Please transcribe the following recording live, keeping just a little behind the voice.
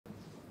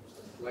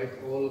like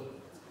all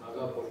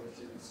Naga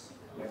politicians,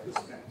 like to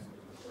stand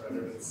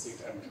rather than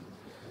sit and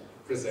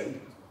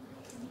present.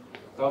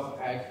 Tough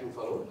act to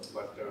follow,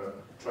 but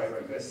try my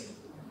best.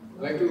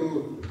 I'd like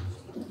to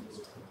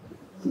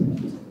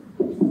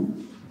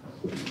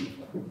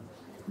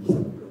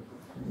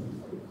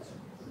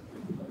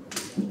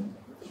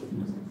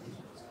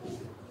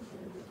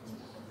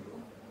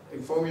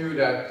inform you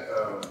that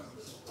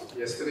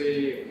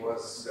yesterday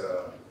was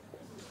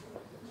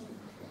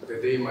the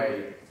day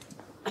my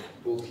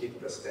book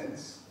hit the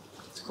stands.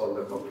 It's called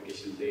the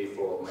publication day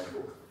for my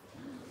book.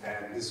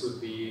 And this would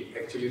be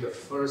actually the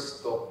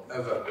first talk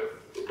ever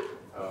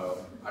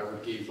I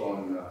would give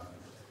on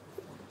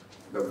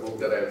the book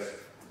that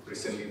I've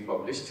recently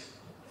published.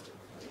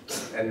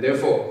 And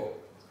therefore,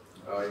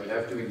 you'll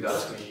have to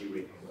indulge me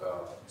with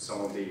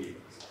some of the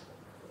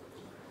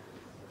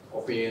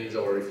opinions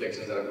or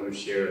reflections that I'm going to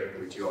share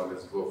with you on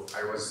this book.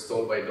 I was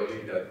told by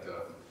Dolly that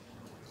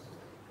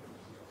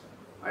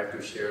I have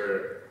to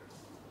share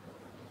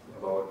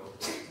about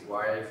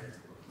why,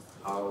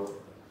 how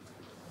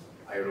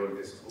I wrote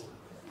this book.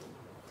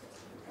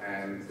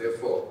 And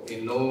therefore,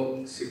 in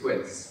no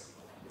sequence,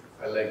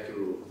 I'd like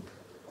to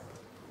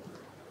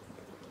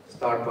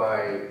start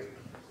by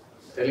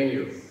telling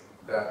you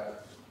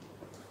that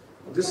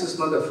this is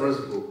not the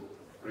first book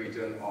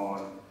written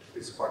on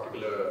this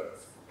particular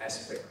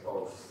aspect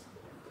of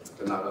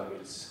the Naga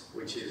Hills,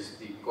 which is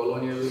the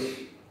colonial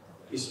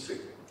history,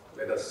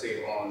 let us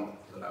say, on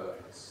the Naga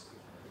Hills.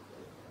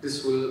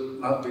 This will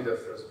not be the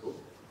first book.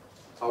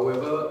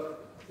 However,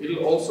 it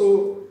will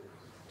also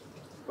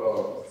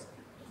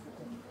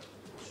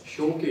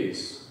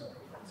showcase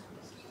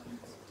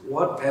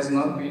what has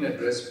not been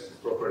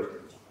addressed properly.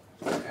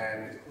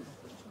 And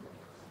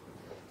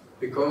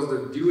because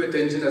the due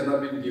attention has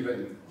not been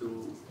given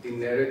to the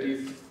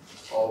narrative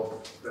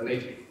of the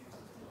native,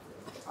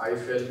 I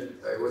felt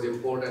it was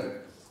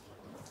important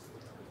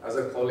as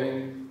a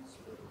calling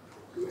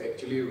to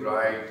actually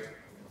write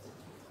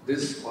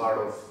this part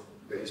of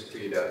the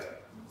history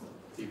that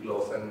people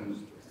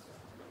often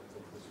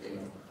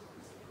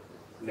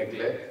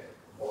neglect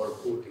or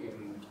put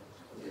in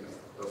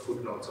the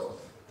footnotes of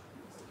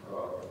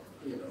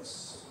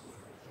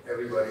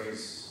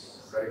everybody's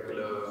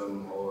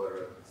curriculum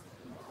or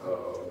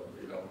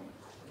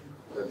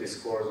the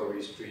discourse of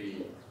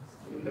history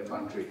in the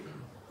country.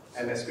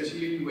 And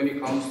especially when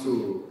it comes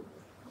to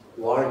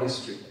war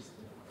history,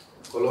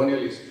 colonial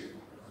history,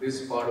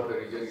 this part of the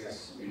region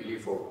is usually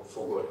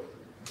forgotten.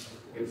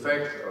 In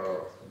fact,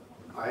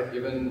 I had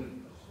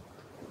given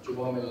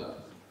Chubamila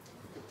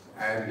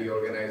and the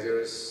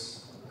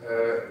organizers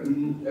a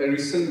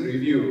recent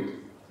review,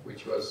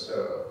 which was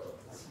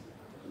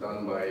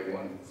done by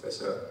one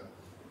professor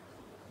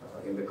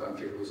in the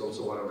country, who's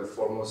also one of the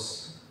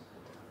foremost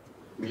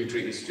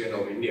military historian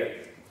of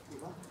India.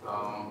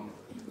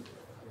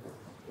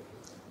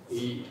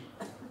 He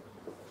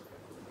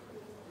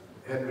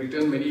had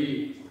written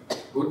many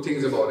good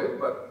things about it,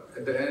 but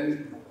at the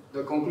end,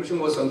 the conclusion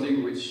was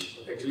something which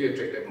actually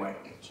attracted my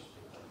attention.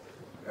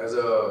 As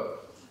a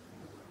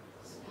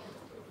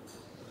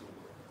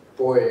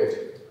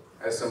poet,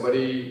 as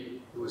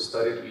somebody who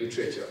studied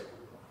literature,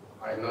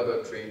 I'm not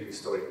a trained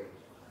historian.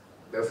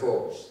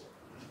 Therefore,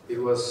 it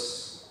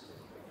was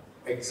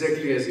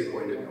exactly as he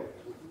pointed out.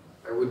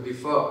 I would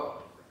differ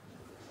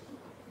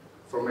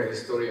from a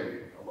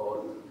historian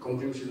about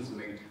conclusions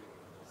made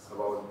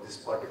about this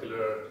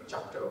particular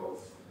chapter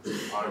of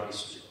our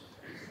history.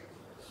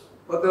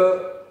 But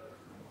the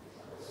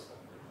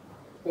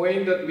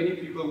point that many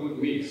people would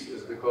miss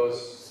is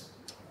because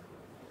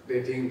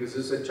they think this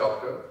is a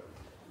chapter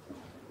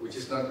which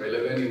is not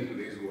relevant in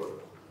today's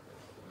world.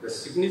 The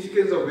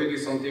significance of it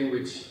is something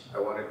which I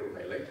wanted to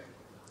highlight,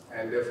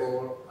 and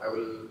therefore I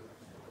will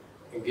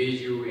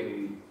engage you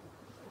in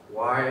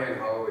why and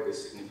how it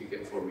is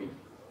significant for me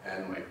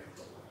and my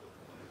people.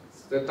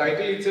 The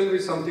title itself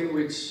is something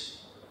which,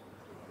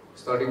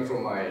 starting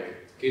from my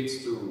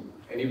kids to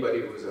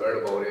anybody who's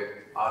heard about it,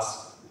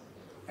 asks,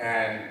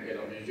 and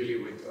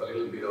usually with a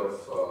little bit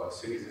of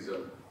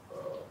cynicism,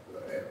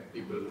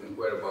 people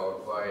inquire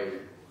about why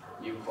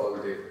you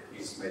called it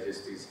His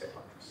Majesty's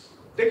Headhunters.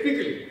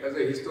 Technically, as a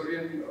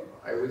historian,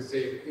 I would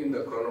say in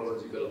the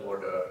chronological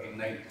order, in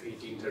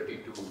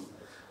 1832,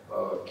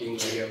 King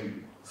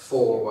William IV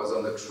was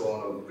on the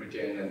throne of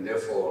Britain, and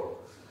therefore,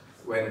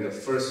 when the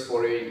first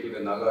foray into the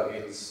Naga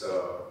Hills,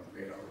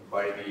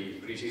 by the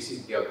British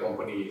India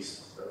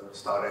companies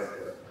started,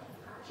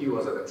 he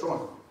was at the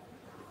throne.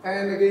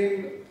 And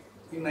again,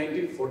 in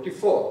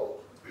 1944,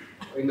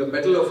 in the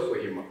Battle of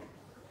Kohima,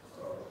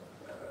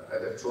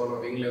 at the throne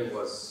of England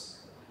was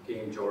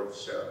King George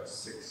VI,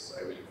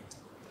 I believe.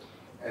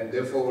 And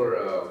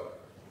therefore,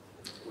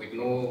 with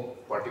no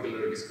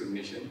particular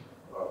discrimination,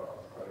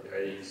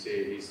 I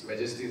say His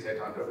Majesty's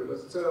Headhunter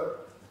because it's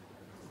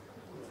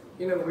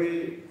in a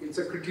way, it's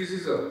a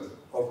criticism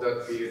of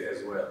that period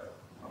as well,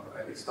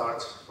 and it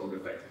starts from the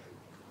title.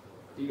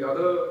 The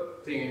other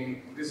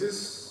thing, this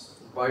is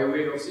by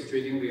way of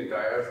situating the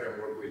entire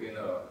framework within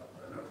a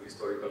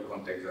historical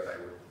context that I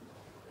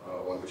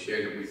would want to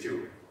share with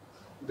you.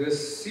 the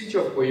siege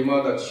of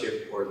Kohima that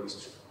shaped world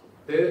history.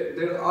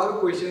 There are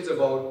questions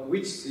about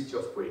which siege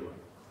of Kohima.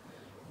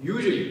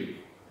 Usually,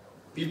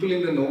 people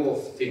in the know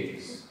of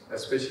things,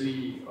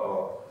 especially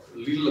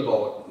little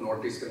about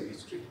Northeastern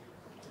history,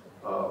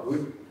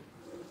 would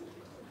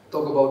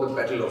talk about the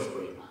Battle of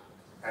Kohima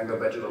and the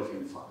Battle of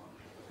Imphal.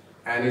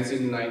 And it's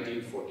in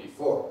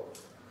 1944.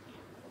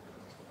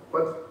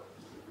 But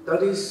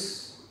that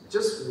is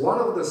just one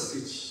of the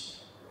siege,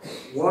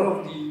 one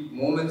of the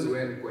moments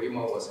when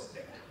Kohima was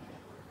attacked.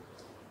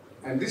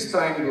 And this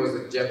time it was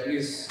the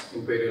Japanese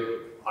Imperial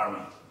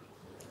Army.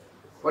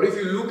 But if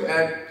you look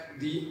at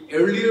the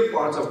earlier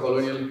parts of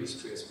colonial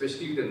history,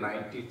 especially the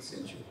 19th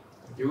century,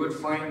 you would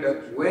find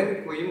that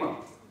when Kohima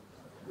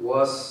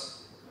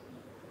was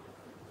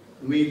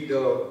made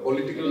the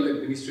political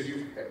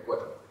administrative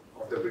headquarters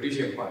of the British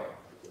Empire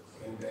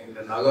in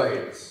the Naga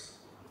Hills,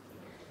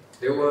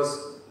 there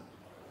was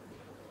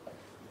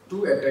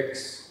 2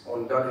 attacks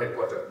on that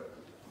headquarters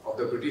of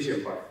the British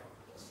Empire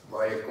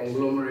by a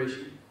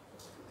conglomeration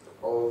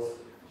of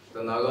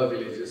the Naga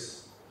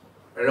villages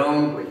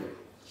around Kohima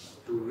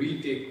to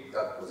retake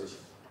that position.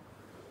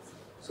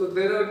 So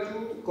there are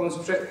 2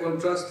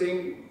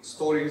 contrasting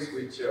stories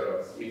which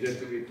needed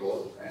to be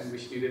told and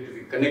which needed to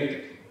be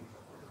connected.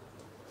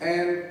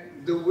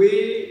 And the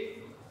way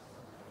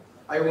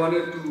I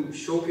wanted to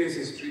showcase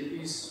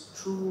history is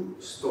through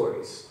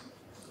stories.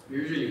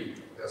 Usually,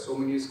 there are so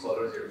many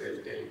scholars here,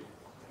 they'll tell you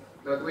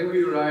that when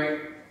we write,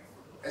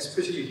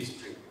 especially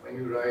history, when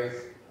you write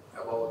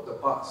about the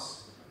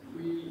past,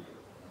 we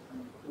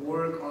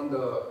work on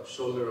the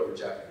shoulder of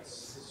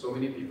giants. So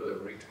many people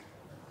have written.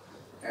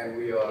 And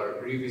we are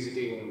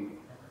revisiting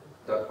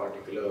that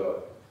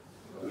particular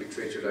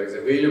literature that is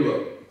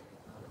available.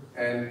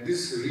 And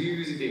this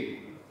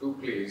revisiting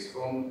took place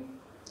from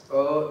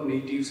a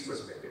native's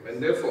perspective.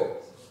 And therefore,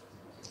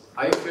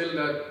 I felt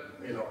that,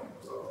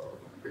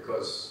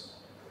 because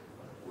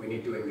we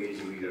need to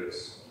engage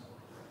readers,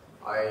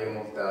 I am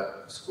of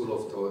that school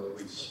of thought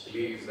which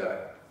believes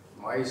that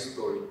my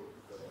story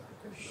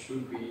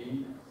should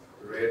be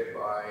read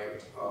by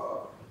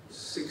a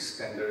 6th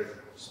standard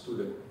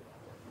student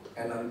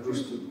and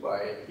understood by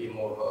him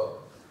or her,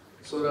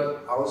 so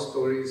that our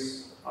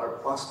stories are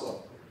passed on.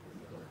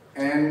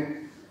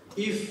 And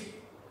if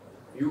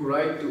you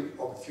write to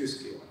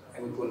obfuscate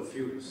and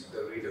confuse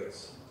the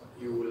readers,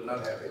 you will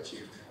not have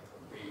achieved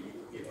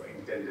the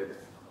intended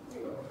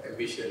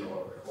ambition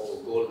or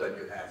goal that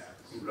you have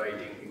in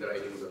the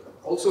writing of the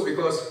book. Also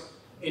because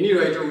any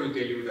writer will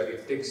tell you that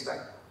it takes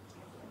time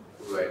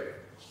to write.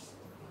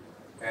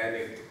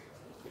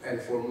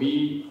 And for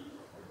me,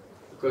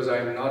 because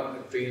I'm not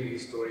a trained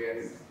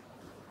historian,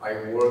 I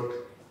worked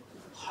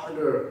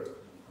harder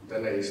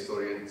than a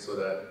historian so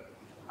that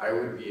I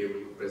would be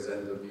able to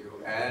present the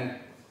view and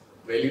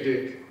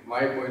validate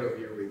my point of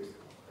view with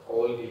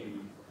all the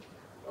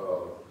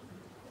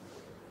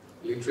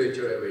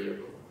literature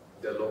available,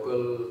 the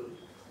local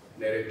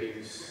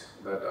narratives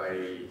that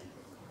I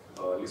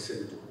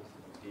listened to,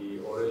 the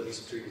oral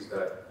histories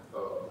that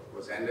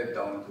was handed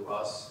down to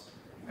us,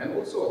 and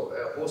also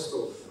a host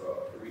of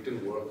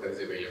written work that is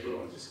available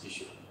on this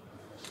issue.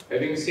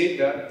 Having said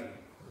that,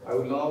 I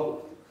will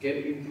now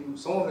get into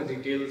some of the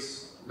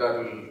details that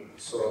will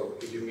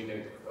sort of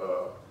illuminate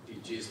the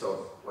gist of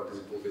what this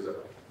book is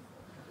about.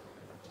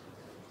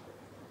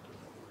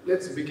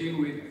 Let's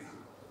begin with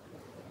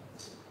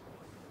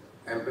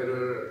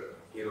Emperor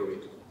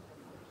Hirohito.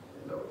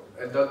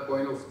 At that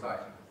point of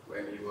time,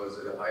 when he was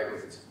at the height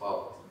of his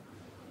power,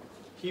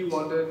 he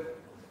wanted,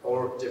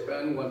 or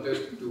Japan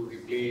wanted to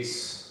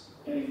replace,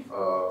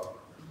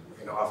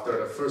 after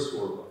the First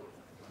World War,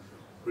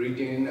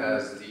 Britain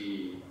as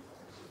the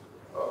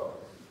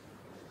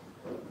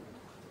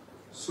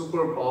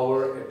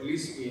superpower, at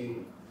least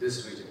in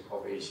this region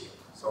of Asia,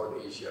 South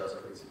Asia,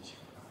 Southeast Asia.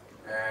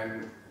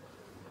 And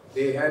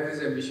they had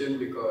this ambition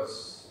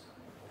because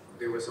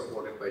they were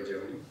supported by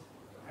Germany.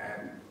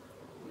 And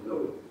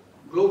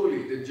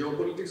globally, the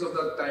geopolitics of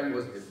that time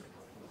was different.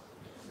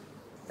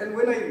 And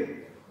when I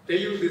tell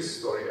you this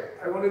story,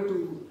 I wanted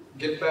to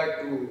get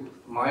back to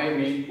my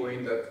main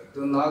point that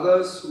the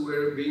Nagas who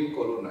were being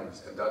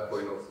colonized at that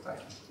point of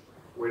time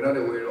were not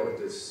aware of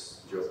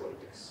this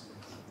geopolitics.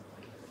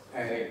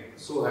 And it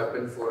so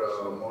happened for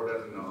more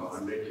than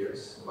 100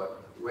 years.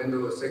 But when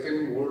the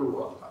Second World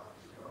War,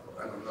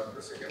 not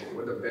the Second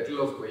War, when the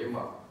Battle of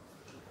Kohima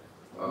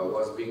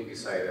was being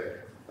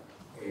decided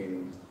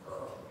in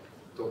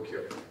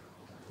Tokyo,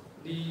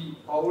 the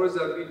powers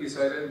that we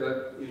decided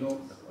that,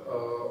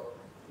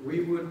 we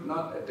would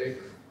not attack,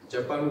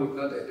 Japan would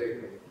not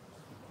attack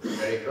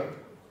America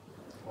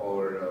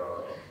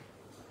or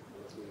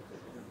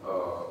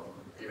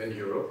even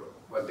Europe,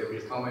 but they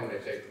will come and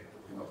attack,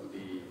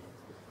 the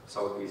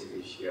Southeast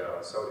Asia,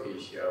 South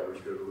Asia,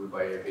 which were ruled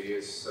by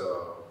various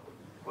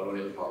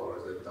colonial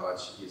powers, the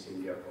Dutch East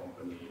India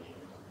Company,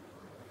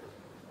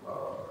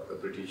 the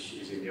British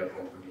East India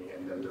Company,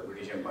 and then the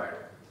British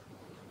Empire.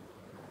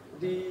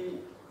 The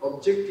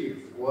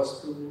objective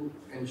was to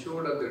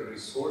ensure that the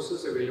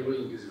resources available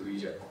in this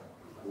region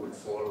would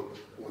fall,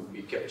 would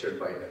be captured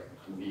by them,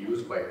 to be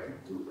used by them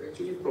to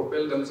actually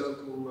propel themselves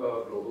to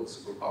a global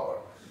superpower.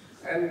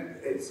 And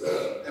it's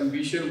an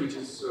ambition which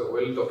is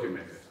well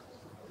documented.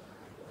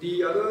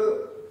 The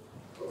other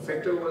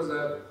factor was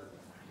that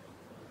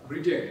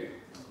Britain,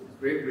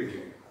 Great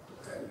Britain,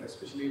 and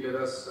especially let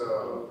us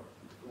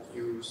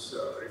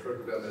refer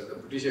to them as the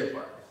British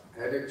Empire,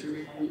 had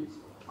actually,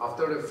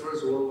 after the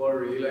First World War,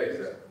 realized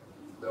that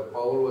the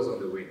power was on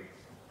the way.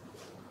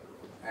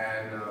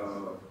 And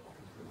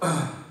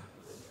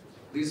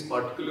this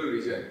particular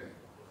region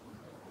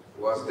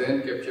was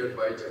then captured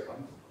by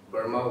Japan.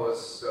 Burma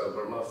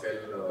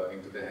fell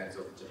into the hands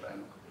of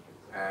Japan,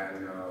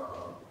 and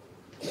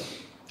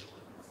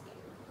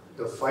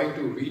the fight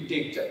to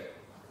retake that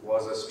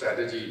was a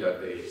strategy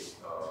that they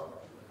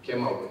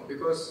came out with,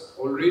 because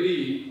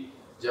already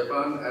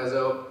Japan as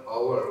a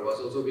power was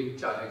also being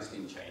challenged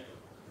in China.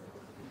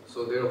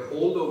 So their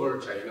hold over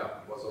China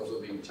was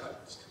also being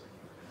challenged.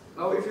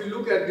 Now if you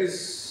look at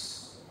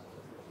this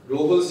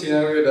global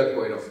scenario at that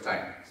point of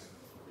time,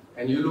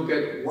 and you look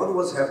at what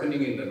was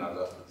happening in the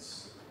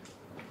Nagaland,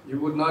 you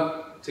would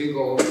not think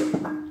of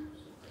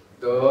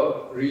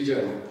the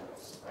region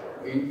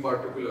in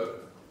particular,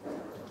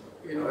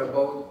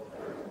 about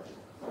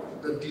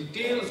the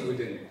details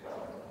within it,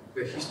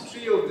 the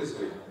history of this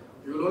region.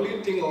 You will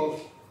only think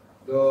of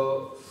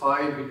the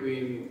fight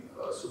between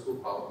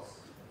superpowers,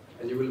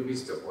 and you will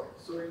miss the point.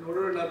 So in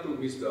order not to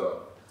miss the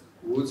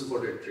woods for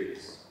the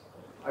trees,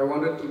 I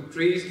wanted to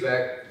trace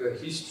back the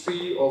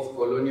history of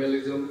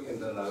colonialism in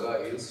the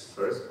Naga Hills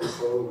first,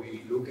 before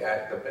we look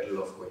at the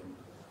Battle of Kohima.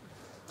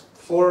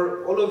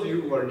 For all of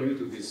you who are new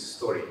to this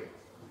story,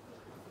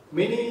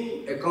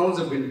 many accounts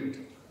have been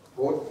written,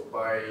 both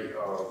by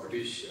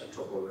British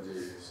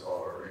anthropologists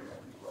or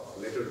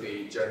later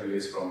day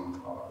journalists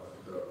from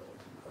the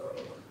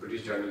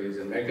British journalists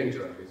and American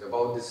journalists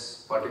about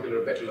this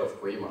particular Battle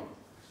of Kohima.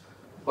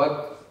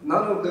 But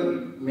none of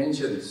them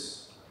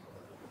mentions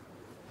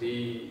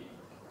the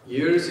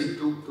years it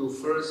took to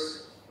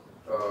first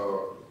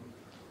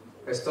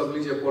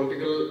establish a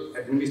political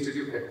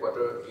administrative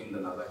headquarters in the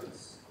Naga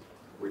Hills,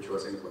 which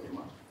was in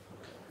Kohima.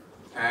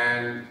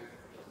 And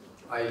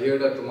I hear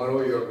that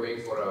tomorrow you are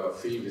going for a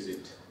field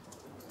visit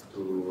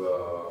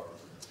to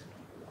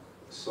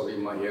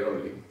Kohima here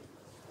only.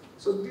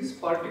 So this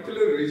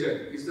particular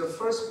region is the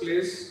first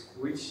place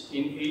which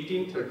in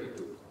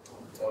 1832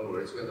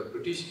 onwards, when the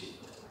British came,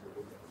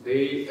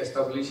 they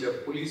established a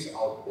police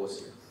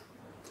outpost here.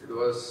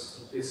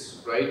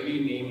 It's rightly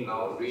named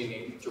now,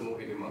 renamed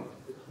Chumukirima.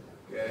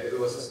 It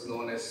was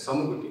known as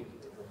Samuguti.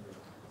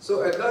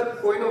 So at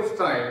that point of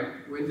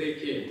time, when they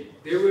came,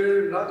 they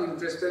were not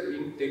interested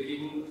in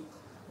taking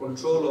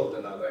control of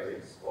the Naga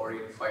Hills or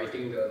in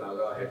fighting the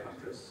Naga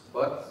headhunters,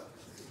 but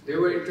they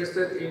were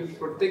interested in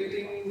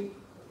protecting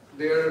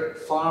their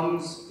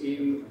farms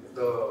in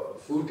the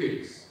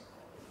foothills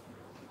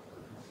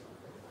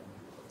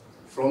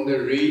from the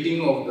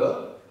raiding of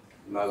the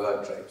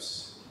Naga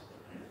tribes.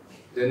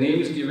 The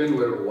names given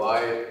were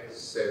wild,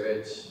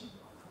 savage,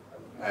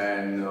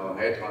 and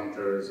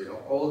headhunters,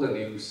 all the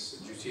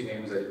names, juicy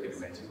names I can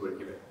mention were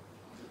given.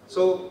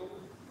 So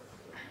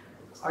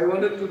I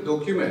wanted to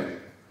document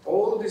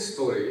all these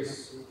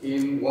stories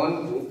in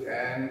one book,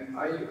 and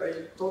I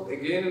thought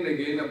again and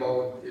again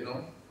about,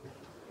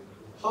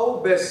 how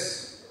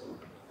best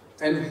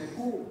and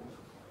who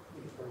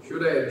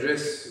should I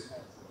address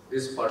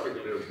this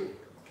particular book.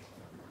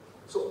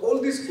 So all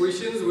these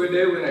questions were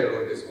there when I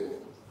wrote this book.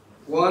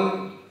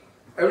 One,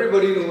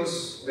 everybody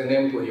knows the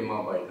name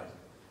Kohima by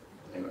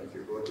now. If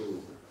you go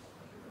to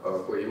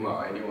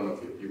Kohima, any one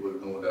of you will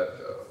know that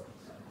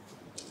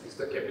it's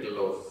the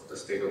capital of the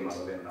state of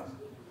Nagaland now.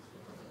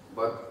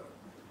 But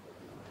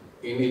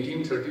in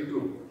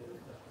 1832,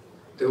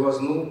 there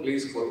was no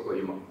place called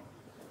Kohima.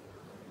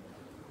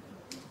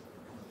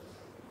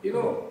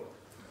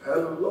 A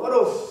lot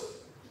of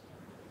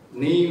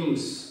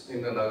names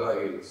in the Naga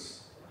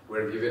Hills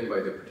were given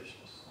by the British.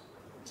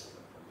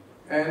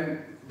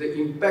 And the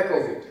impact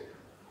of it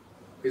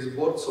is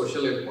both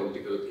social and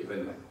political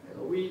even now.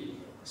 We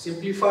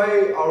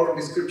simplify our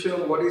description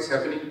of what is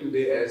happening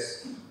today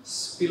as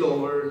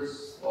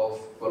spillovers of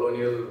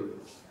colonial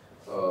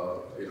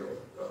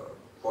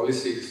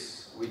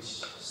policies, which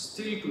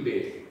still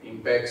today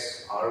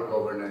impacts our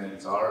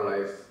governance, our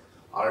life,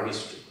 our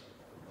history.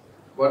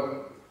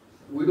 But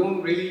we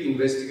don't really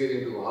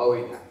investigate into how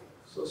it happened.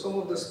 So some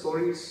of the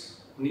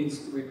stories needs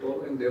to be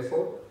told, and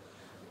therefore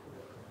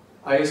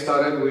I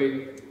started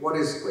with what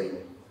is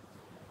Kohima?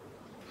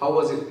 How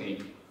was it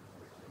named?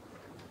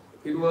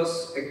 It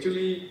was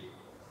actually,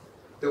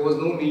 there was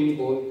no name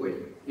called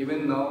Kohima.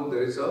 Even now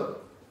there is a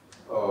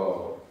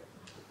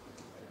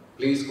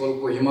place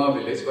called Kohima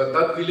village, but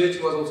that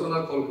village was also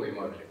not called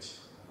Kohima village.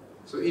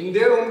 So in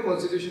their own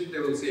constitution they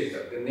will say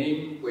that the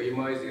name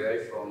Kohima is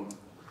derived from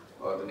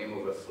the name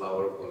of a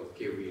flower called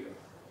Kevira.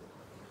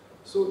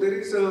 So there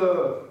is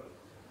a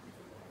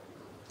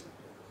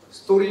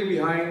story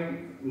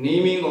behind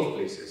naming of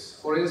places.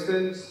 For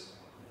instance,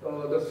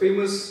 the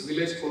famous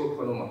village called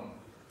Khanuma.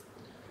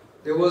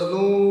 There was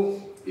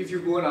no if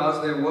you go and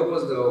ask them what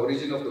was the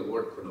origin of the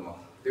word Konoma,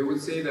 they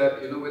would say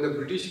that, when the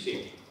British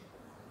came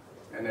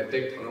and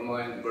attacked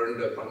Konoma and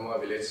burned the Konoma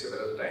village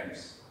several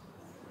times,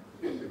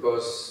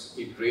 because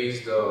it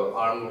raised the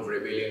arm of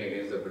rebellion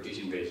against the British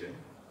invasion.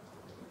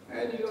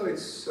 And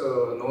it's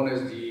known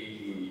as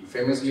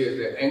famously as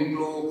the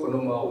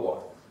Anglo-Konoma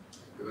War,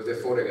 because they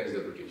fought against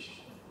the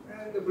British.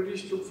 And the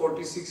British took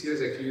 46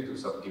 years actually to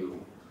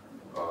subdue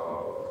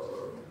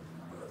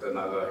the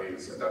Naga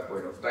hills at that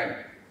point of time.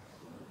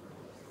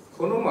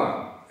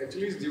 Konoma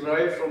actually is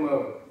derived from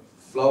a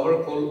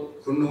flower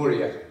called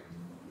Kunoria.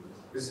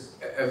 It's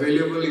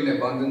available in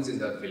abundance in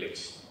that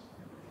village.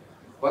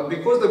 But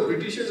because the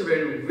Britishers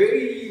were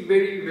very,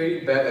 very,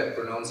 very bad at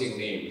pronouncing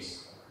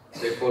names,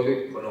 they called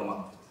it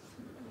Konoma.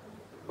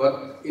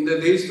 But in the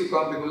days to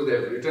come, because they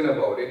have written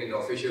about it in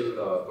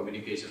official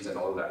communications and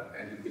all that,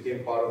 and it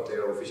became part of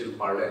their official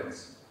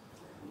parlance,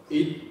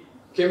 it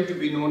came to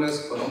be known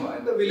as Konoma,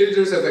 and the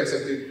villagers have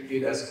accepted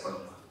it as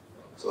Konoma.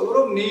 So a lot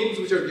of names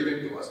which are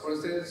given to us. For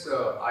instance,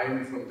 I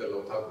am from the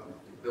Lotha community.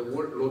 The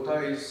word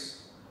Lotha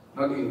is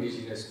not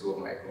indigenous to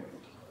my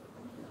community,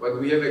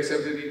 but we have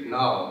accepted it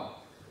now.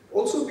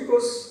 Also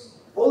because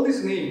all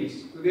these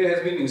names today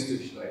has been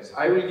institutionalized.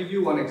 I will give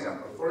you one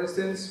example. For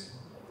instance,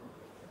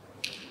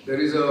 there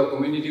is a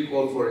community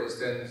called, for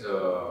instance,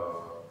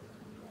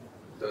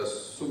 the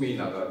Sumi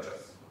Naga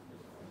tribe.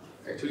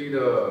 Actually,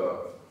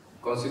 the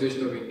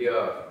Constitution of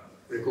India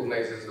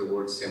recognizes the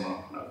word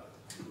Sema Naga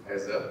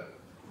as a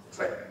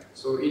tribe.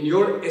 So in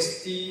your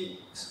ST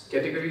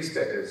category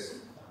status,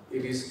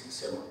 it is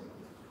Sema.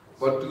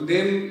 But to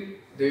them,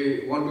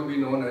 they want to be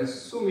known as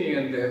Sumi,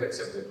 and they have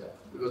accepted that,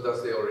 because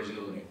that's their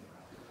original name.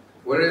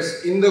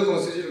 Whereas in the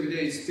Constitution of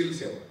India, it's still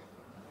Sema.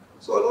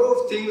 So a lot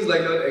of things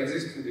like that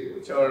exist today,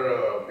 which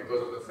are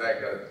because of the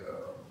fact that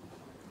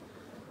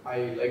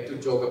I like to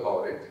joke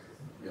about it.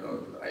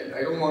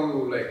 I don't want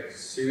to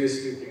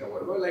seriously think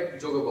about it, but I like to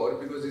joke about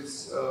it because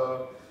it's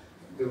the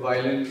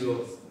violence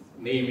of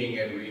naming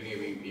and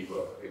renaming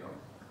people,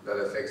 that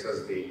affects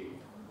us daily.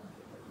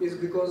 Is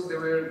because they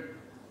were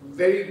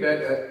very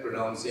bad at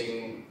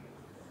pronouncing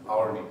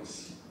our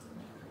names.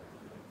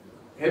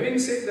 Having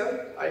said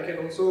that, I can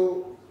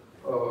also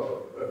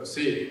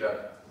say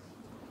that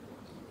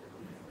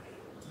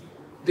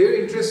their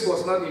interest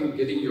was not in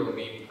getting your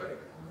name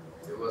correct.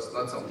 It was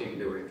not something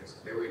they were interested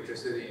in. They were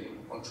interested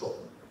in control,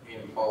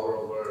 in power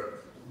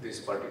over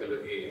this particular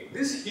area.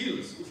 These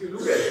hills, if you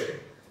look at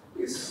it,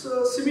 is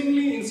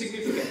seemingly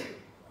insignificant.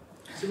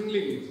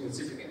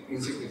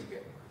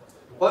 Insignificant.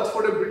 But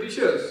for the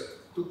Britishers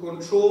to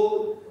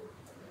control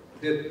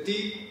the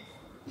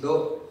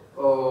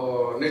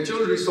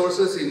natural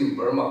resources in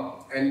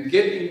Burma and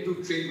get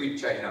into trade with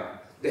China,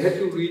 they had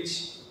to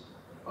reach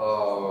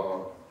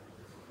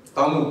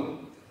Tamu,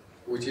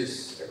 which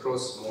is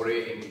across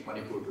Moray in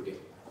Manipur today.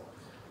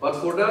 But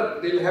for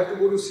that, they'll have to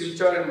go to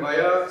Silchar, and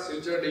via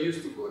Silchar they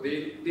used to go.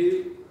 They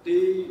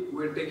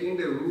were taking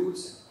the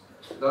routes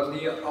that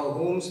the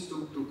Ahoms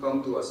took to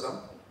come to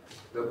Assam,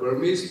 the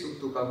Burmese took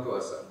to come to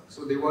Assam.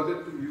 So they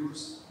wanted to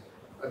use,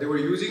 they were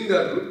using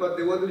that route, but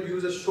they wanted to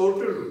use a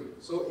shorter route.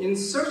 So in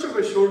search of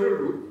a shorter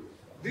route,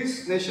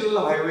 this national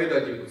highway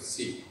that you could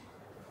see,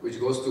 which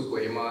goes to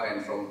Kohima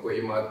and from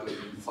Kohima to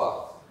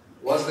Imphal,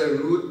 was the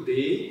route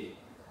they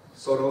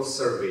sort of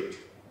surveyed.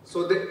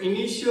 So the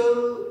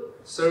initial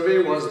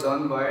survey was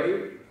done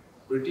by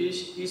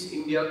British East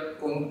India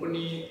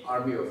Company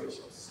army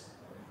officials.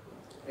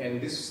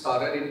 And this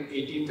started in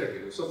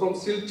 1832. So from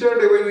Silchar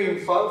they went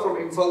to Imphal, from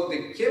Imphal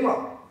they came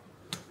up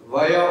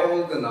via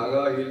all the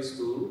Naga hills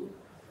to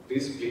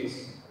this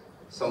place,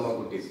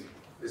 Samaguti.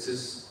 This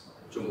is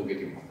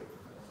Chumugiti Mountain.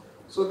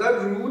 So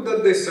that route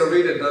that they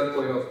surveyed at that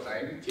point of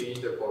time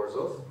changed the course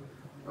of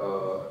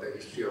the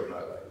history of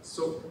Naga.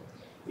 So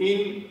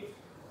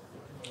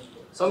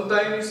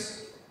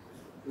sometimes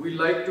we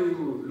like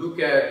to look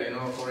at,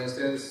 for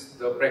instance,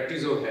 the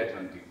practice of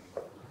headhunting.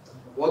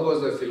 What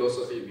was the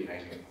philosophy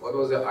behind it? What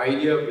was the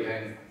idea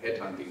behind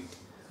headhunting?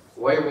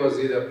 Why was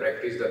it a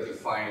practice that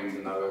defined the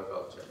Naga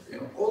culture?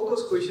 All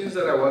those questions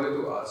that I wanted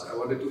to ask, I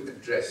wanted to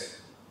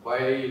address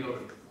by,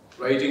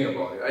 writing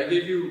about it. I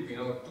gave you,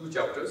 2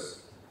 chapters.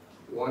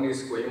 One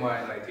is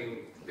Kohima, and I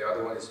think the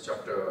other one is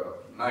chapter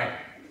 9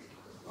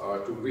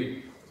 to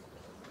read.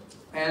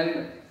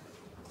 And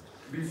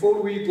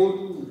before we go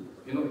to,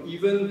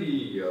 even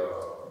the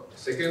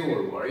Second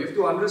World War, you have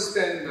to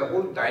understand the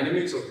whole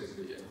dynamics of this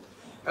region.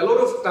 A lot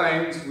of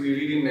times we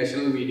read in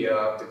national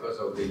media because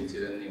of the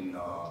incident in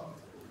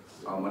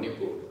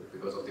Manipur,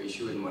 because of the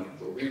issue in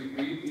Manipur. We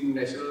read in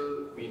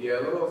national media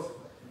a lot of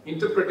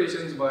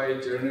interpretations by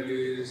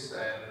journalists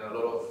and a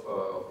lot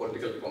of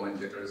political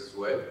commentators as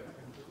well,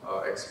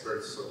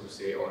 experts, so to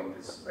say, on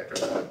this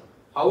matter.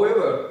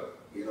 However,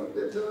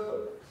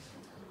 the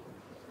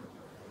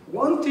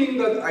one thing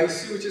that I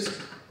see which is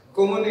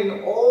common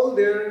in all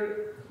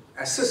their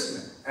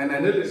assessment and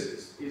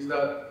analysis is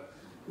that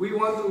we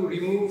want to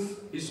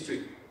remove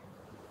history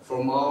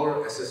from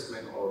our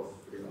assessment of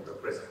the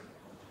present.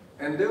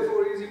 And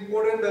therefore it is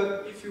important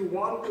that if you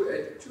want to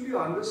actually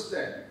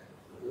understand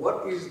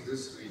what is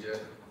this region,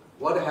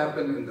 what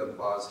happened in the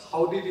past,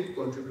 how did it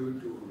contribute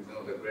to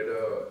the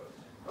greater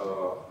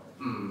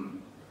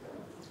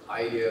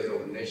ideas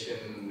of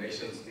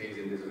nation states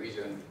in this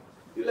region.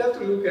 You'll have to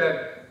look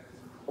at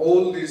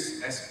all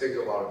these aspects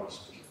of our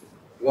history.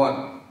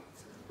 One,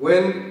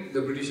 when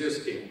the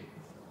Britishers came,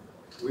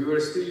 we were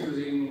still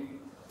using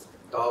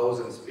dhows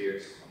and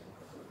spears,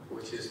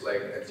 which is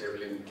like a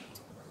javelin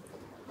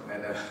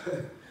and a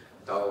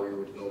dhow you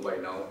would know by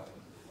now.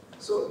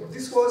 So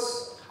this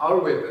was our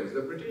weapons.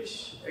 The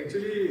British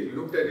actually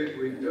looked at it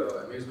with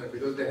amusement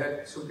because they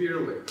had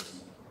superior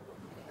weapons.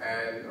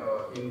 And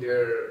in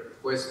their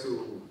quest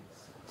to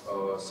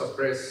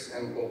suppress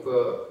and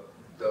conquer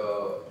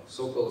the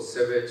so-called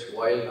savage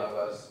wild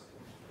Nagas,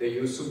 they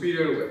used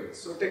superior weapons.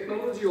 So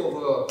technology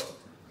over,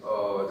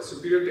 the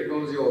superior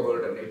technology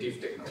over the native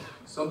technology.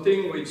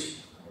 Something which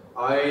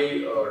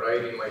I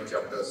write in my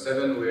chapter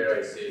 7 where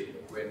I say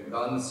when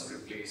guns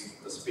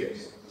replaced the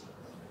spears.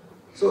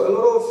 So a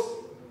lot of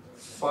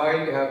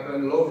fight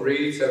happened, a lot of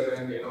raids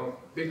happened,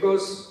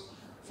 because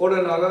for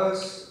the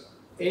Nagas,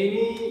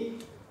 any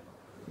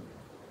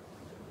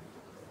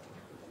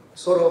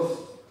sort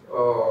of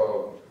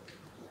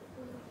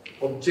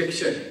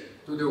objection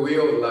to the way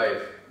of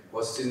life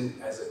was seen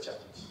as a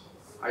challenge.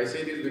 I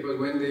say this because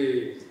when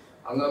the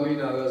Angami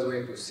Nagas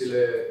went to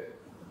Sile,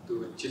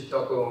 to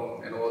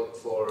Chittagong and all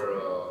for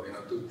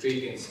to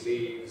trade in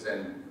slaves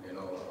and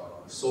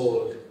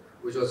sold,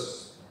 which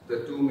was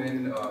the two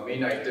main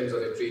items that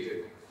they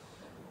traded.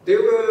 They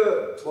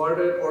were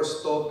thwarted or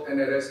stopped and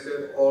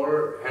arrested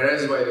or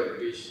harassed by the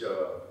British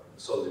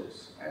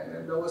soldiers,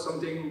 and that was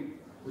something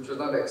which was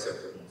not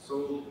acceptable.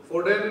 So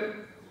for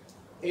them,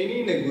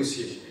 any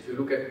negotiation, if you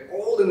look at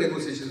all the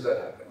negotiations that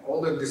happened,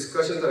 all the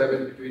discussions that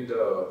happened between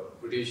the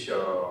British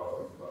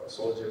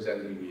soldiers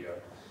and the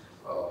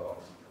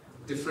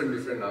different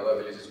Naga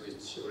villages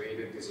which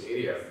raided this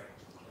area,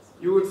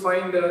 you would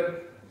find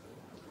that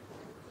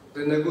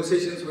the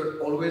negotiations were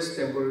always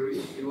temporary.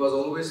 It was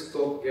always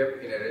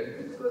stopgap in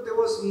arrangement because there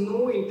was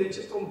no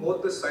intention from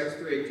both the sides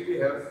to actually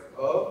have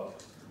an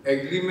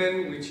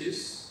agreement which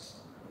is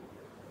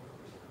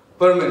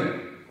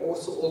permanent.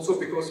 Also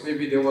because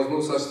maybe there was no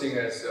such thing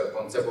as a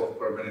concept of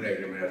permanent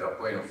agreement at that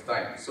point of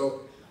time.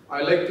 So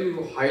I like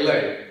to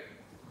highlight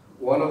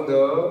one of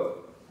the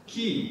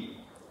key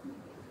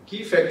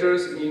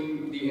factors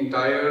in the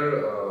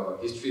entire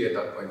history at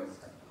that point of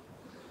time.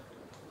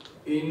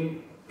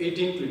 In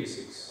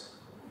 1826,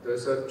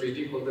 there's a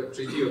treaty called the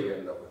Treaty of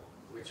Yandabo,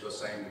 which was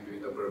signed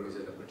between the Burmese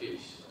and the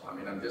British. I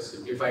mean, I'm just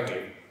simplifying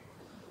it.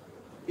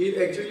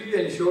 It actually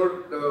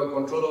ensured the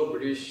control of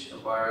British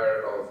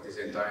Empire of this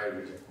entire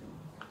region,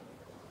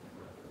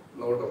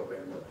 north of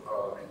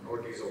Bengal and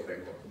northeast of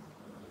Bengal.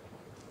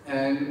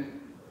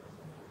 And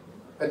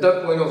at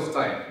that point of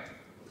time,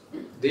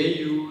 they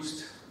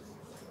used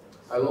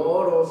a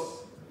lot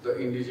of the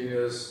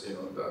indigenous,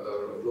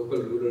 the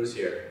local rulers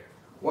here.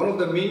 One of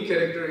the main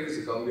characters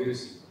is Gambhir,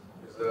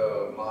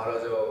 the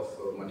Maharaja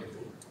of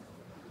Manipur.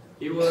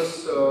 He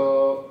was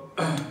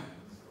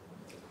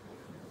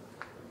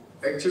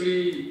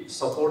actually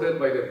supported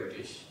by the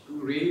British to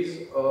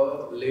raise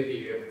a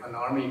levy, an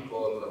army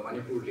called the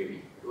Manipur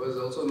Levy. It was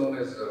also known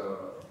as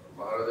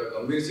Maharaja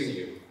Gambhir Singh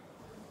Levy,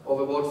 of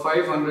about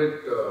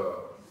 500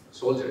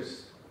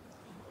 soldiers.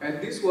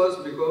 And this was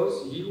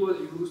because he was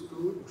used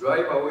to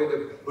drive away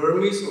the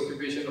Burmese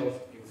occupation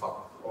of Imphal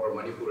or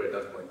Manipur at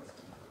that point.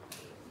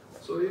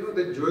 So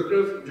the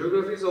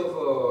geographies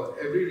of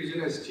every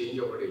region has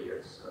changed over the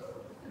years.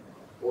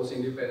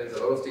 Post-independence, a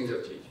lot of things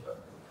have changed.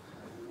 But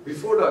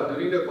before that,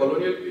 during the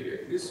colonial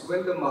period,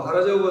 when the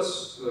Maharaja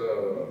was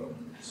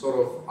sort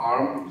of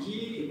armed,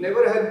 he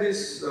never had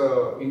this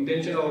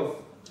intention of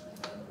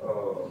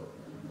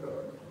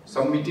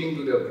submitting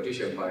to the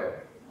British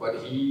Empire, but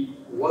he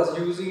was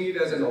using it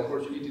as an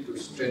opportunity to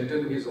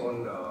strengthen his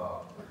own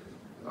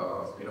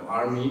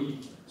army,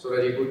 so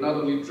that he could not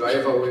only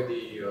drive away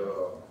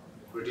the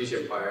British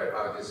Empire,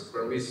 these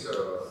Burmese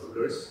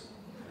rulers.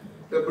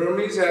 The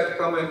Burmese had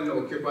come and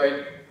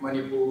occupied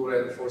Manipur,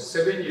 and for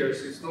 7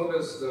 years, it's known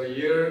as the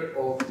year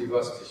of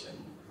devastation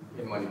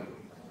in Manipur.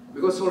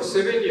 Because for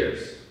 7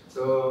 years,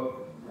 the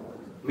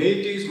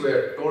Métis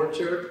were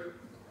tortured,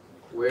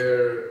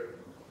 were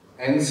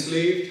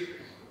enslaved,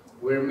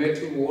 were made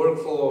to work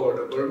for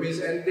the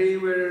Burmese, and they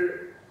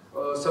were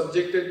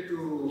subjected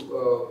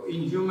to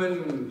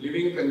inhuman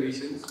living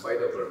conditions by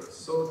the Burmese.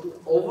 So to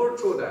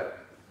overthrow that,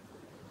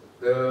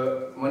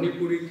 the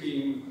Manipuri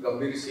king,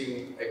 Gambhir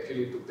Singh,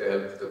 actually took the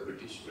help of the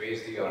British,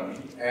 raised the army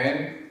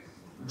and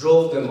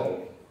drove them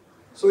away.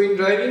 So in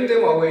driving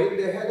them away,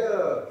 they had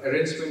an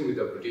arrangement with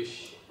the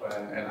British,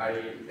 and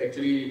I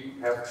actually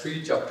have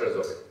 3 chapters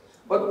of it.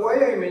 But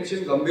why I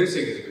mention Gambhir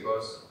Singh is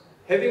because,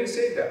 having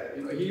said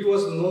that, he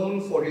was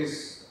known for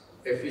his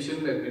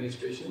efficient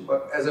administration,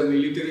 but as a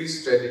military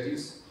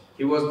strategist,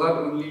 he was not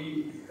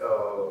only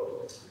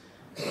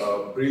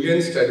a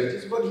brilliant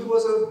strategist, but he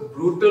was a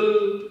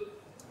brutal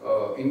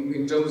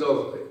in terms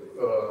of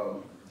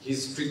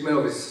his treatment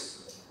of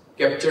his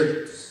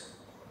captured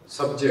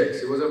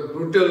subjects. He was a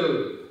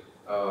brutal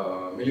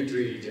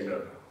military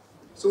general.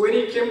 So when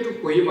he came to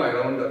Kohima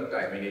around that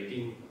time in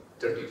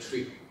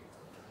 1833,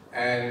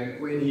 and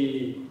when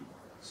he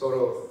sort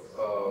of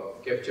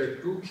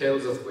captured 2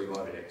 kells of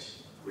Kohima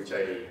village, which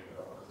I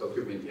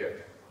document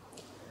here,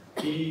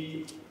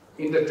 he,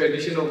 in the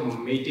tradition of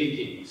Meite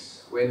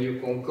kings, when you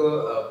conquer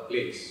a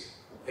place,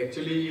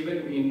 actually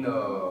even in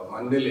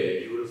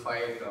Mandalay, you will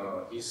find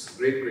his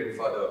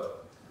great-grandfather,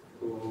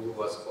 who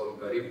was called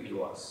Garib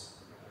Niwas,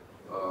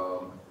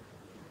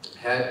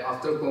 had,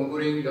 after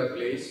conquering that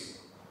place,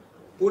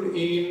 put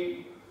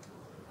in,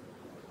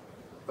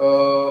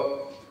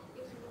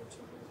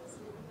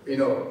 you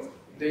know,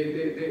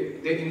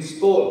 they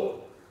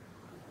install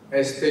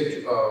a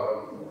statue,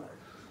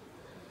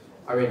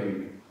 I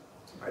mean,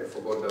 I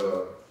forgot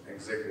the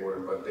exact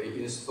word, but they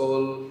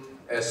install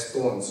a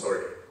stone,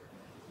 sorry.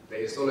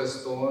 They install a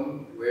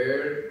stone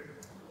where,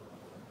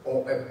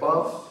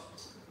 above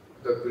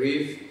the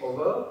grave of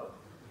a,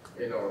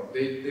 you know,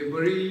 they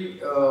bury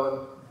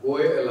a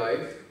boy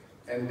alive,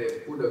 and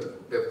they put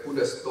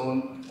a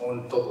stone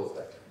on top of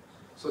that.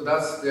 So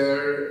that's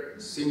their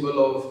symbol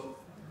of,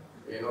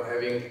 you know,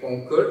 having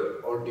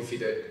conquered or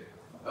defeated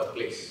a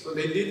place. So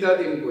they did that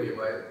in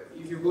Kohima.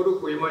 If you go to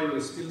Kohima, you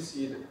will still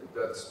see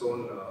that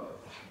stone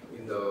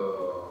in the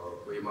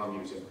Kohima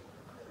Museum.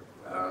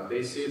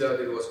 They say that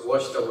it was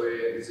washed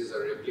away, this is a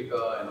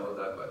replica and all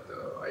that, but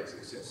I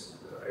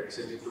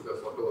recently took a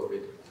photo of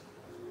it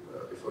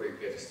before it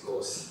gets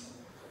lost.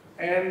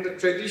 And the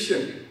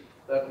tradition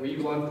that we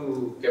want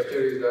to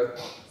capture is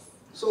that,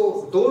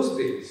 so those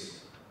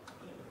days,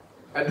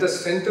 at the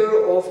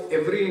center of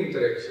every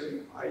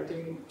interaction, I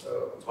think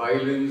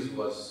violence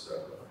was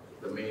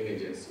the main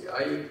agency.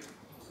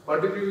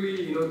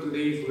 Particularly, you know,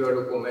 today if we are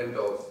to comment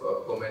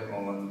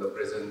on the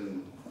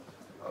present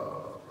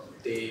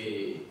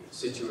day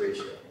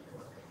situation,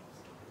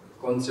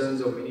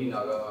 concerns of many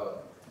Naga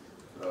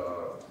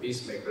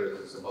peacemakers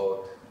is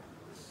about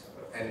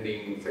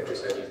ending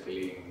fratricidal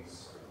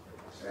killings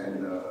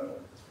and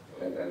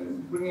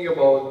bringing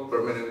about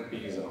permanent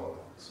peace and all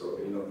that. So,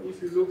 you know,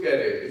 if you look at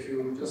it, if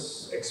you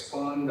just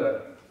expand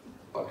that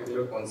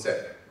particular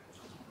concept,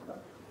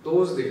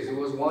 those days it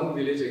was one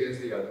village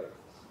against the other.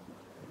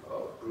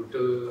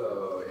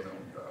 Brutal,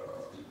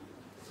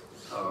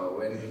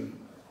 when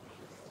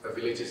a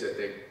village is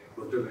attacked,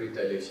 brutal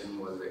retaliation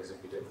was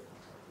executed.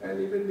 And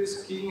even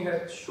this king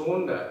had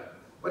shown that.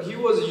 But he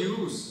was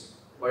used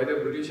by the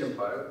British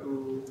Empire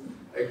to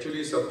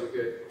actually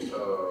subjugate,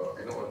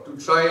 to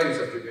try and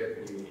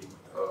subjugate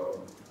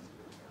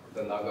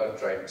the Naga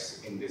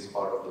tribes in this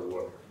part of the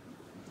world.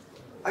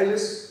 I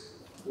just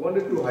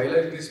wanted to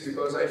highlight this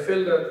because I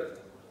felt that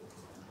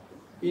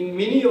in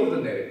many of the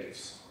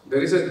narratives,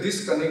 there is a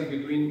disconnect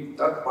between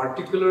that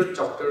particular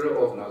chapter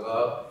of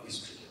Naga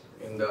history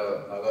in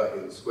the Naga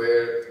Hills,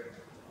 where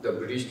the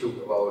British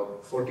took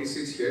about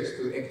 46 years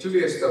to actually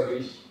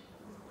establish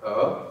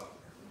a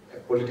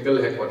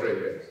political headquarters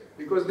here,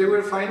 because they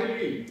were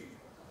finally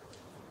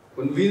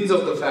convinced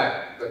of the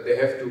fact that they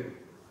have to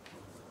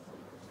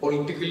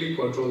politically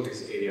control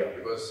this area,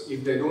 because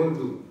if they don't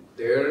do,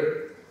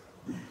 their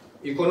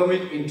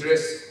economic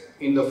interest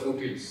in the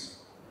foothills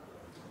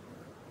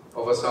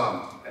of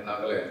Assam and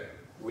Nagaland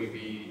will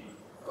be,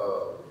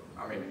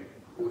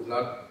 would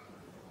not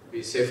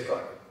be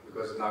safeguarded,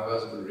 because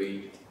Nagas will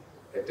raid,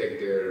 attack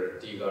their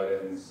tea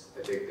gardens,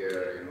 attack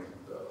their,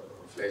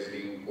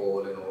 fledgling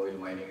coal and oil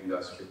mining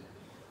industry.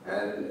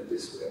 And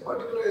this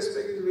particular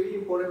aspect is very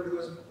important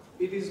because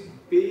it is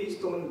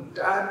based on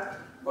that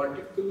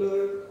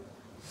particular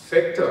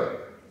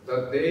factor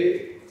that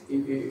they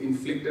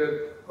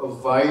inflicted a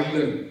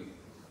violent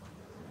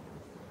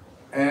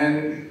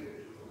and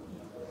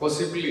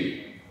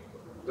possibly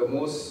the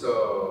most,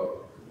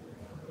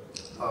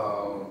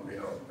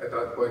 at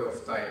that point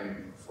of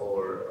time,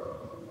 for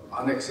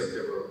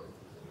unacceptable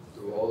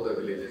to all the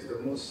villages, the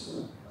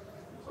most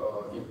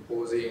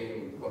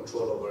imposing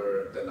control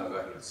over the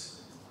Naga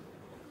Hills.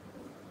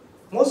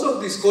 Most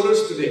of the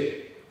scholars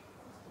today,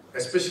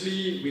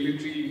 especially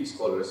military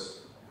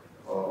scholars,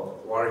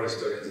 war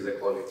historians as they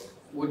call it,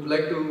 would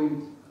like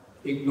to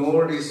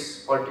ignore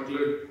this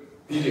particular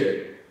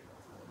period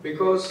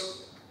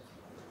because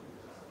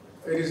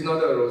it is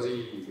not a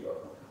rosy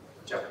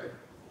chapter.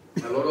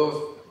 A lot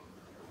of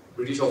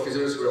British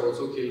officers were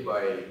also killed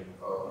by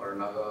our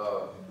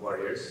Naga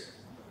warriors,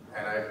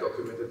 and I have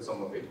documented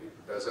some of it.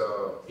 There's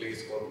a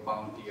place called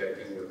Pangti, I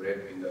think you've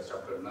read in the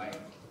chapter 9.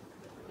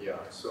 Yeah,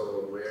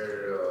 so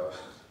where,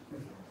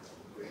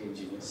 very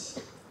ingenious.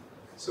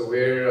 So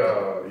where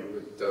you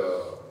would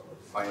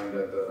find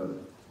that the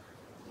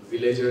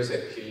villagers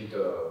had killed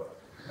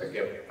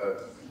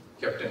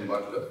Captain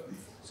Butler.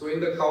 So in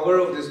the cover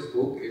of this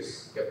book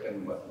is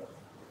Captain Butler.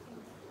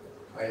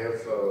 I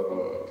have,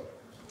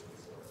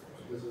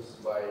 this is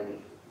by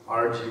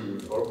R.G.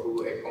 Woodthorpe,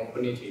 who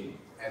accompanied him,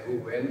 and who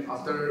went,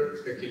 after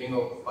the killing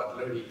of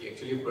Butler, he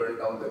actually burned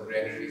down the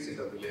granaries in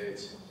the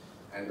village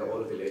and the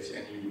whole village,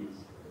 and he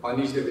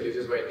punished the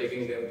villagers by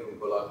taking them to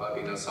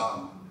Guwahati in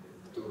Assam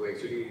to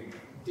actually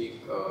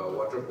dig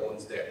water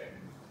ponds there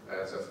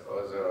as a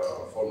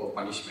form of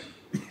punishment.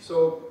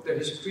 So the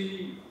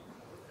history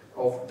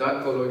of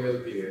that colonial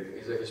period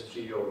is a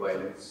history of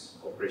violence,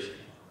 oppression.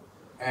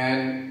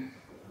 And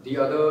the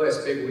other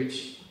aspect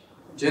which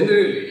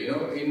generally,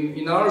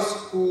 in our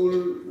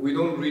school, we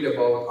don't read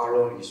about our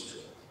own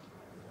history.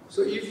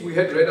 So if we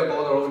had read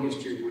about our own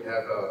history, we would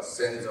have a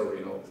sense of,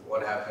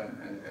 what happened,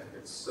 and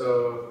it's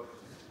a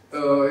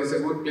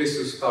good place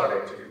to start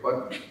actually.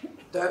 But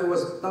that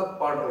was not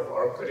part of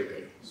our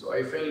curriculum. So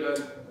I felt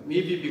that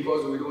maybe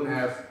because we don't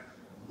have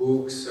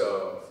books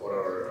for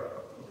our,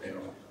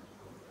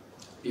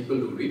 people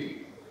to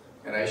read,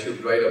 and I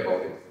should write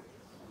about it.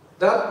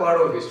 That part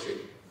of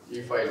history,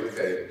 if I look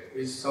at it,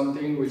 is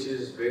something which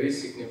is very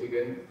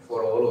significant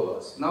for all of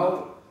us.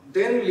 Now,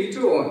 then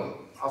later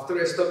on, after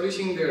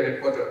establishing their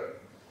headquarters,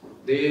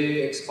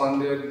 they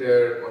expanded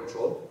their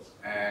control,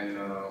 and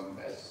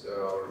as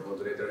our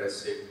moderator has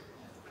said,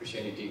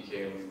 Christianity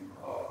came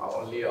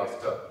only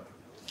after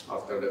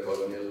the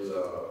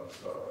colonial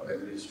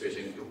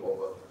administration took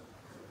over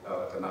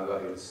the Naga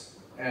Hills.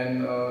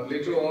 And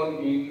later on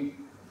in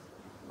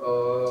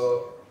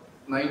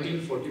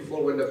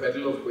 1944, when the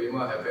Battle of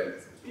Kohima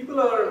happened, people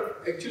are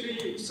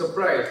actually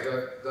surprised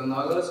that the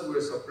Nagas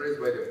were suppressed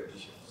by the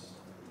Britishers,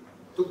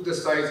 took the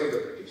sides of the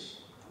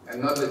British,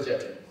 and not the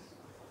Japanese.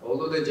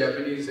 Although the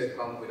Japanese had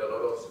come with a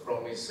lot of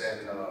promise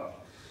and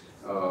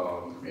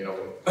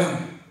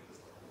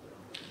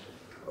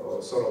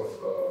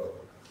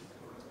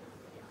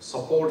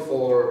support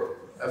for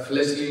a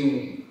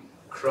fledgling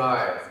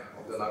cry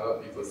of the Naga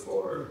people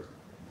for,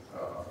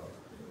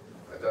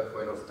 at that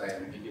point of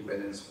time,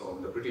 independence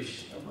from the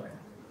British Empire.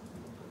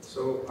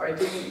 So I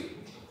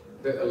think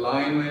the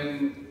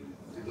alignment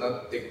did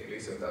not take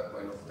place at that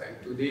point of time.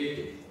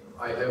 Today,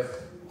 I have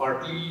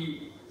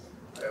partly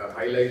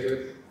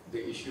highlighted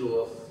the issue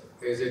of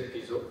A.Z.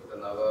 Kizo, the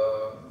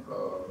Naga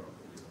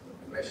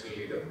national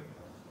leader,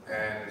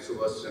 and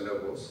Subhash Chandra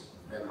Bose,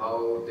 and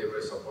how they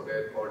were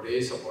supported, or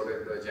they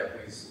supported the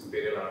Japanese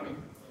Imperial Army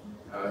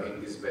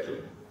in this battle.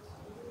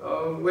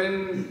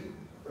 When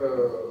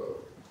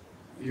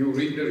you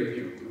read the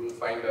review, you will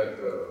find that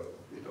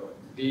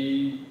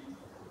the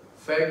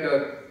fact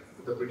that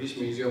the British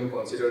Museum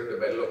considered the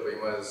Battle of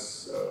Kohima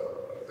as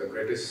the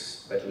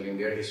greatest battle in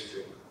their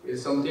history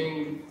is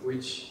something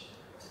which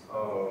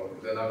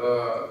the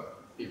Naga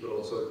people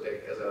also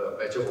take as a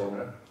badge of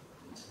honor,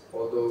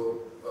 although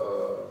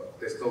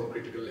there's no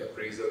critical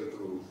appraisal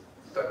to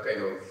that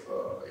kind of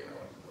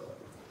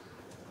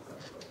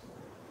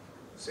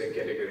say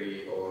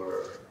category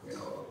or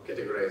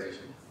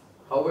categorization.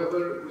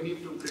 However, we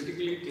need to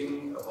critically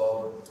think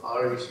about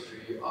our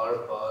history, our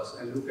past,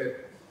 and look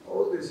at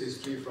all this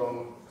history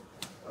from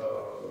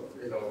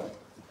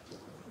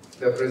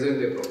the present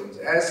day problems.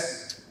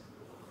 As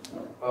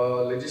a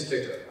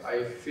legislator,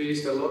 I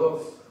faced a lot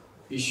of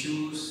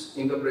issues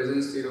in the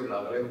present state of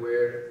Nagaland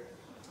where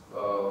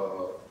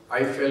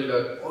I felt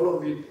that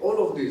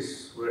all of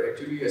this were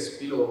actually a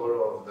spillover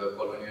of the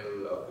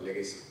colonial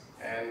legacy,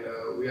 and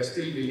we are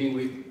still dealing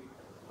with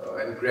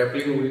and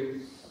grappling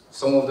with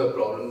some of the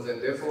problems,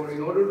 and therefore,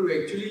 in order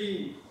to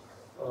actually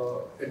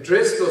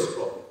address those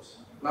problems,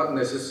 not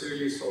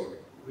necessarily solve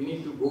it, we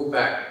need to go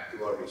back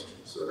to our history.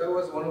 So that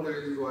was one of the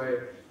reasons why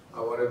I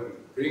wanted to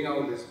bring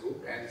out this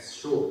book and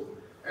show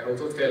and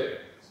also tell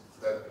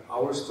that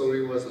our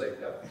story was like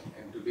that,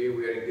 and today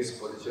we are in this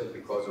position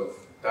because of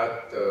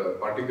that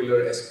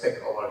particular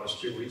aspect of our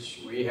history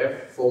which we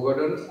have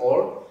forgotten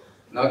or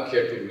not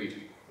cared to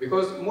read.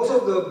 Because most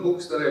of the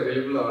books that are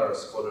available are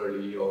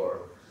scholarly,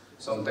 or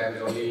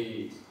sometimes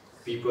only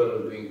people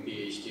doing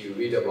PhD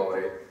read about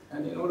it.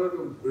 And in order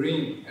to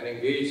bring and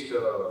engage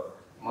the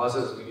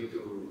masses, we need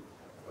to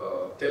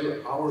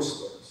tell our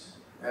stories.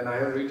 And I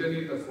have written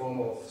it in the form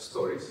of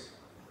stories.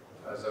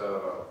 As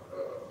a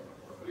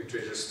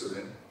literature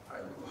student,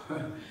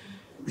 I'm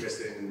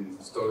interested in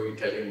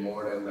storytelling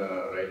more than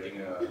writing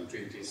a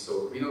treatise.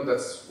 So,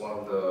 that's one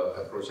of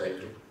the approach I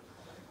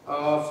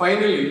took.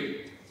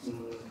 Finally,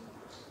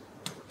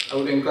 I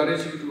would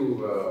encourage you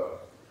to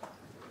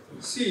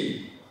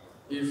see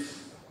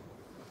if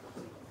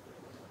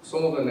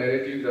some of the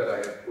narrative that I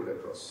have put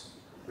across,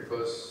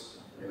 because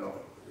the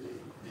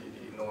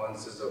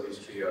nuances of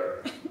history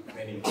are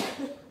many,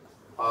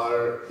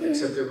 are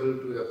acceptable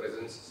to the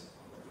present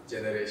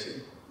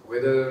generation.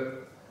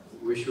 Whether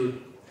we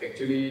should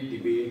actually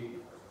debate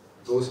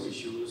those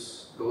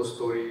issues, those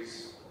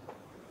stories,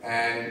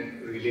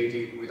 and relate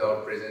it with our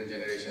present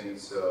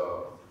generation's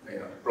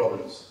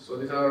problems. So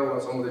these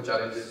are some of the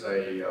challenges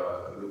I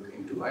look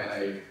into, and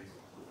I,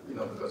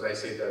 because I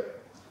say that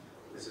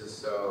this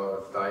is a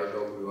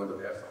dialogue we want to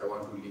have, I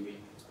want to leave it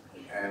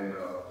and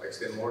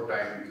extend more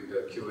time to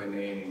the Q&A and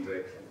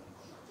interaction.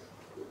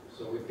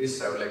 So with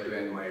this, I would like to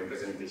end my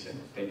presentation.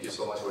 Thank you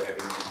so much for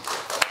having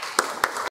me.